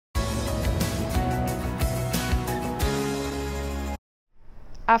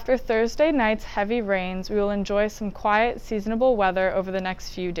After Thursday night's heavy rains, we will enjoy some quiet, seasonable weather over the next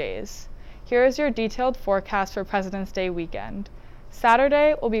few days. Here is your detailed forecast for President's Day weekend.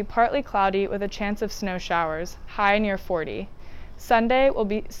 Saturday will be partly cloudy with a chance of snow showers, high near 40. Sunday will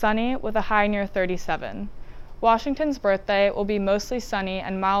be sunny with a high near 37. Washington's birthday will be mostly sunny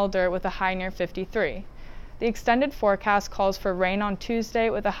and milder with a high near 53. The extended forecast calls for rain on Tuesday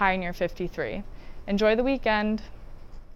with a high near 53. Enjoy the weekend.